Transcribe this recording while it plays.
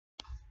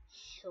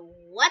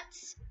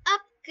What's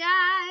up,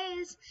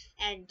 guys?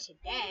 And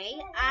today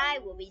I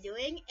will be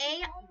doing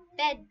a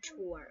bed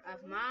tour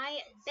of my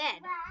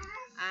bed.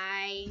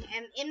 I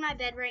am in my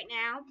bed right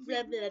now,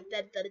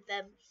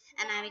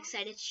 and I'm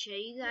excited to show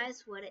you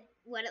guys what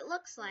it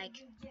looks like.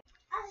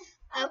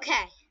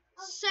 Okay,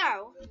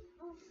 so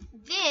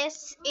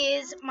this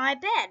is my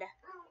bed.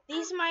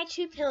 These are my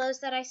two pillows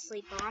that I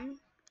sleep on.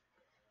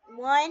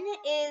 One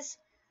is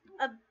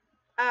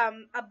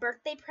a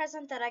birthday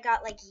present that I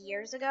got like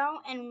years ago,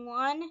 and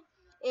one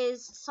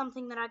is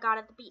something that I got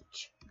at the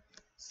beach.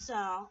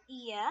 So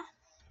yeah,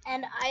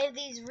 and I have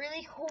these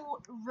really cool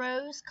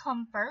rose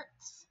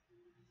comforts.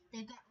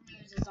 They've got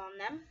roses on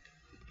them,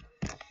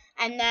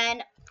 and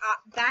then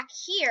back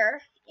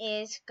here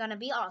is gonna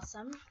be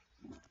awesome.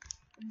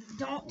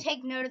 Don't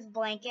take note of the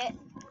blanket.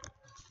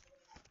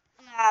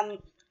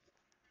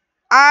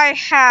 I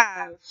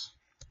have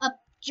a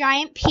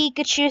giant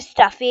Pikachu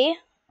stuffy.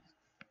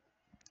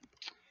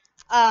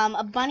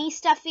 A bunny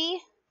stuffy,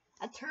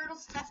 a turtle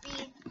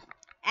stuffy,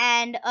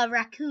 and a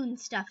raccoon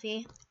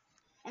stuffy.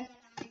 And then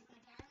I have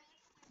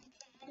my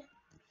bed,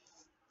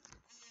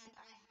 and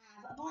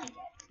I have a blanket.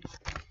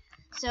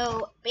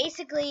 So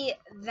basically,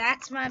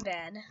 that's my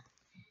bed.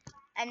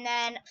 And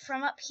then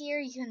from up here,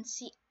 you can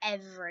see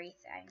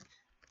everything.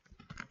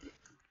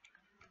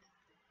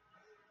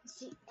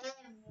 See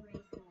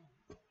everything.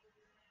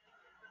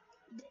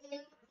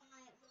 In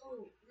my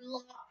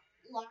little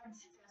large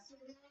dresser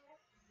there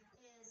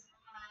is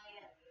my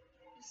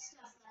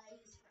stuff that I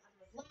use for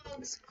other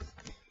vlogs.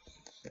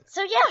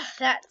 So yeah,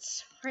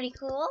 that's pretty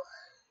cool,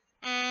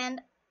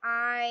 and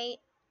I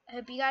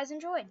hope you guys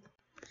enjoyed.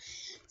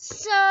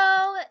 So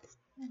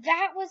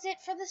that was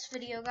it for this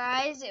video,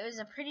 guys. It was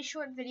a pretty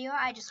short video.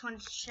 I just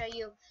wanted to show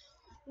you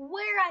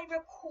where I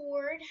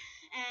record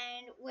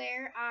and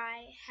where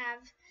I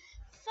have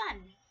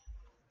fun.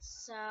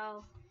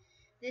 So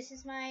this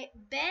is my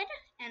bed,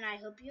 and I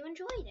hope you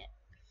enjoyed it.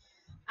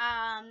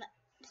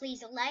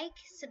 Please like,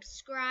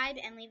 subscribe,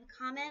 and leave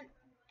a comment,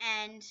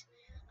 and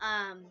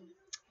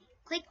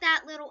click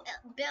that little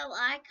bell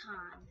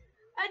icon.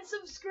 And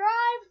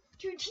subscribe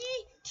to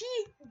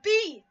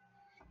TTB.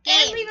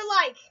 Games. And leave a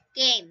like.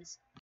 Games.